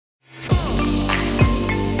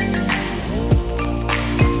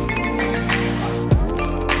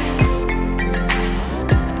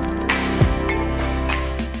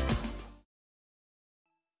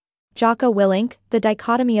Jocko Willink, The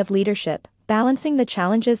Dichotomy of Leadership, Balancing the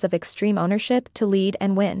Challenges of Extreme Ownership to Lead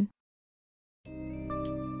and Win.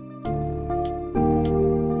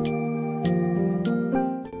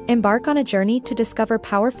 Embark on a journey to discover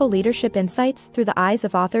powerful leadership insights through the eyes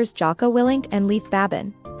of authors Jocko Willink and Leif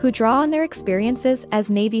Babin, who draw on their experiences as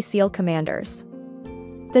Navy SEAL commanders.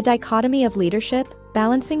 The Dichotomy of Leadership,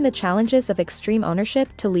 Balancing the Challenges of Extreme Ownership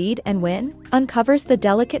to Lead and Win, uncovers the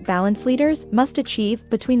delicate balance leaders must achieve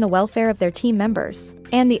between the welfare of their team members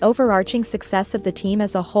and the overarching success of the team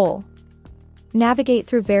as a whole. Navigate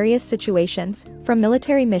through various situations, from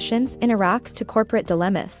military missions in Iraq to corporate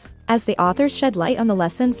dilemmas, as the authors shed light on the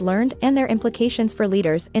lessons learned and their implications for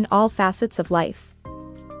leaders in all facets of life.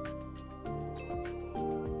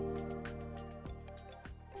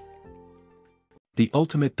 The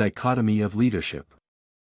Ultimate Dichotomy of Leadership.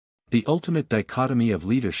 The Ultimate Dichotomy of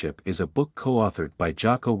Leadership is a book co-authored by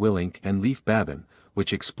Jocko Willink and Leif Babin,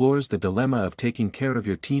 which explores the dilemma of taking care of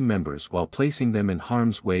your team members while placing them in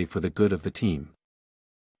harm's way for the good of the team.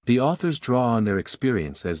 The authors draw on their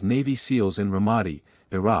experience as Navy SEALs in Ramadi,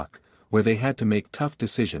 Iraq, where they had to make tough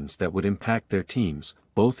decisions that would impact their teams,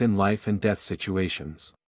 both in life and death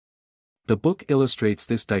situations. The book illustrates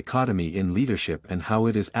this dichotomy in leadership and how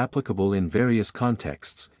it is applicable in various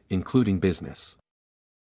contexts, including business.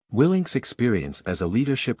 Willink's experience as a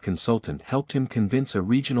leadership consultant helped him convince a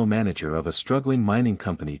regional manager of a struggling mining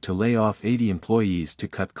company to lay off 80 employees to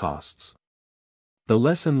cut costs. The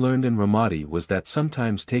lesson learned in Ramadi was that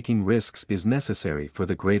sometimes taking risks is necessary for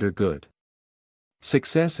the greater good.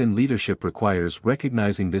 Success in leadership requires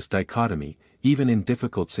recognizing this dichotomy, even in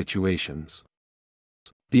difficult situations.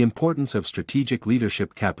 The importance of strategic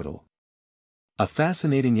leadership capital. A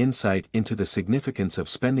fascinating insight into the significance of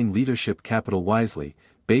spending leadership capital wisely,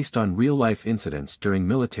 based on real-life incidents during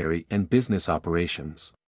military and business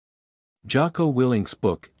operations. Jocko Willink's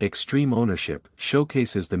book, Extreme Ownership,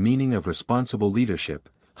 showcases the meaning of responsible leadership,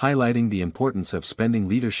 highlighting the importance of spending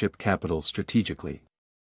leadership capital strategically.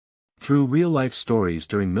 Through real-life stories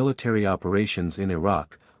during military operations in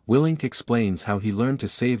Iraq, Willink explains how he learned to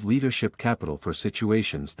save leadership capital for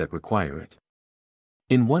situations that require it.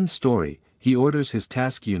 In one story, he orders his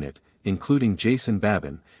task unit, including Jason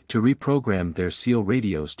Babin, to reprogram their SEAL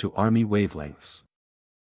radios to Army wavelengths.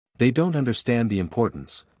 They don't understand the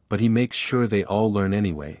importance, but he makes sure they all learn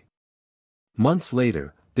anyway. Months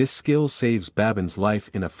later, this skill saves Babin's life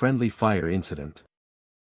in a friendly fire incident.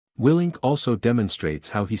 Willink also demonstrates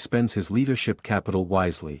how he spends his leadership capital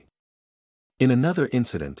wisely. In another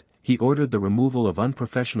incident, he ordered the removal of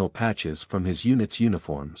unprofessional patches from his unit's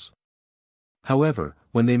uniforms. However,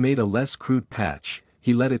 when they made a less crude patch,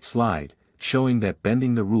 he let it slide, showing that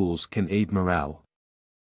bending the rules can aid morale.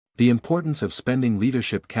 The importance of spending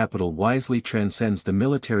leadership capital wisely transcends the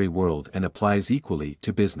military world and applies equally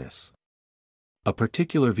to business. A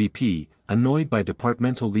particular VP, annoyed by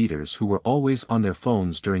departmental leaders who were always on their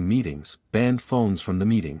phones during meetings, banned phones from the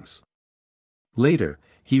meetings. Later,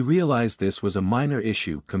 he realized this was a minor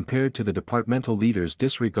issue compared to the departmental leaders'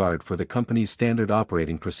 disregard for the company's standard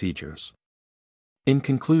operating procedures. In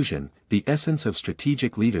conclusion, the essence of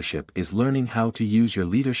strategic leadership is learning how to use your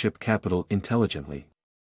leadership capital intelligently.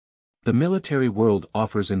 The military world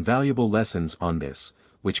offers invaluable lessons on this,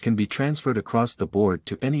 which can be transferred across the board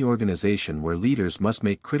to any organization where leaders must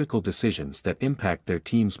make critical decisions that impact their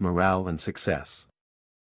team's morale and success.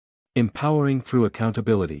 Empowering through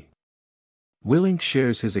accountability. Willink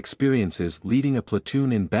shares his experiences leading a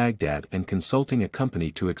platoon in Baghdad and consulting a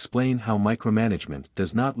company to explain how micromanagement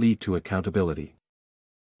does not lead to accountability.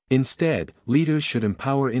 Instead, leaders should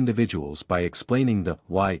empower individuals by explaining the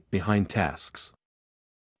why behind tasks.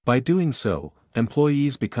 By doing so,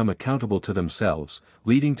 employees become accountable to themselves,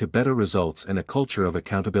 leading to better results and a culture of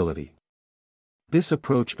accountability. This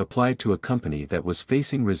approach applied to a company that was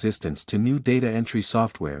facing resistance to new data entry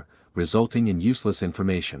software, resulting in useless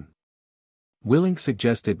information. Willink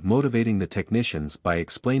suggested motivating the technicians by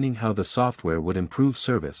explaining how the software would improve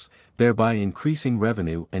service, thereby increasing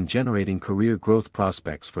revenue and generating career growth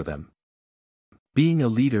prospects for them. Being a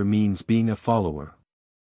leader means being a follower.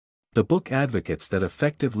 The book advocates that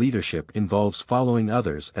effective leadership involves following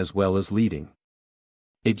others as well as leading.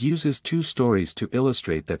 It uses two stories to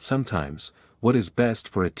illustrate that sometimes, what is best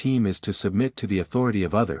for a team is to submit to the authority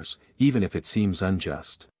of others, even if it seems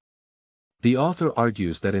unjust. The author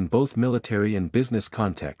argues that in both military and business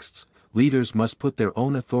contexts, leaders must put their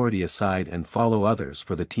own authority aside and follow others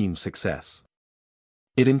for the team's success.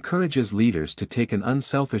 It encourages leaders to take an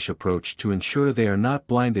unselfish approach to ensure they are not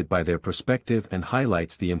blinded by their perspective and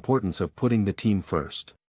highlights the importance of putting the team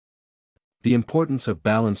first. The importance of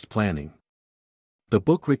balanced planning. The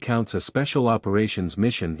book recounts a special operations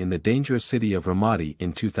mission in the dangerous city of Ramadi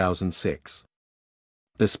in 2006.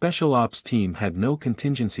 The Special Ops team had no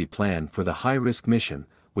contingency plan for the high-risk mission,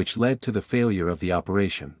 which led to the failure of the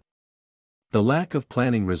operation. The lack of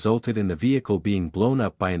planning resulted in the vehicle being blown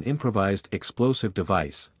up by an improvised explosive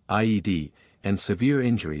device, IED, and severe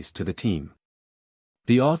injuries to the team.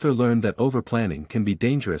 The author learned that overplanning can be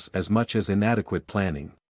dangerous as much as inadequate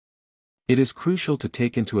planning. It is crucial to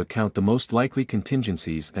take into account the most likely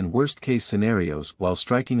contingencies and worst-case scenarios while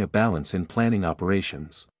striking a balance in planning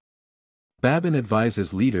operations. Babin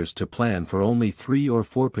advises leaders to plan for only 3 or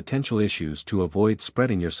 4 potential issues to avoid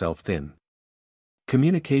spreading yourself thin.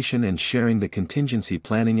 Communication and sharing the contingency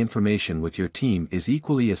planning information with your team is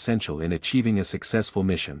equally essential in achieving a successful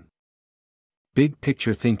mission. Big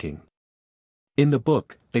picture thinking. In the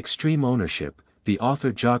book, Extreme Ownership, the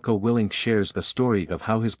author Jocko Willink shares a story of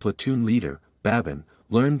how his platoon leader, Babin,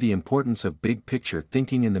 learned the importance of big picture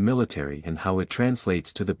thinking in the military and how it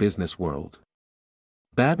translates to the business world.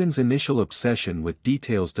 Babin's initial obsession with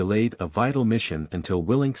details delayed a vital mission until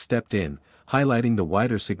Willink stepped in, highlighting the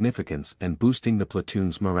wider significance and boosting the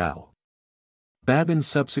platoon's morale. Babin's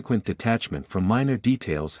subsequent detachment from minor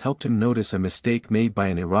details helped him notice a mistake made by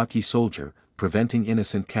an Iraqi soldier, preventing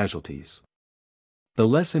innocent casualties. The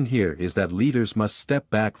lesson here is that leaders must step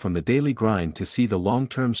back from the daily grind to see the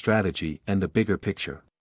long-term strategy and the bigger picture.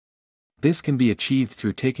 This can be achieved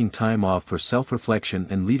through taking time off for self-reflection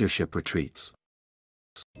and leadership retreats.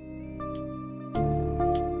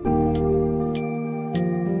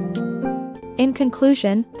 In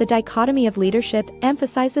conclusion, The Dichotomy of Leadership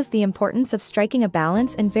emphasizes the importance of striking a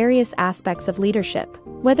balance in various aspects of leadership.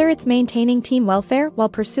 Whether it's maintaining team welfare while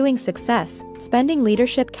pursuing success, spending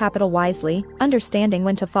leadership capital wisely, understanding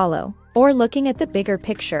when to follow, or looking at the bigger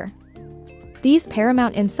picture. These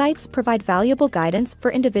paramount insights provide valuable guidance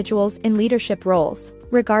for individuals in leadership roles,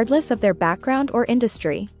 regardless of their background or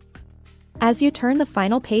industry. As you turn the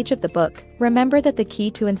final page of the book, remember that the key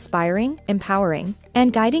to inspiring, empowering,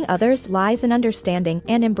 and guiding others lies in understanding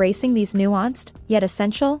and embracing these nuanced, yet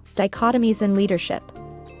essential, dichotomies in leadership.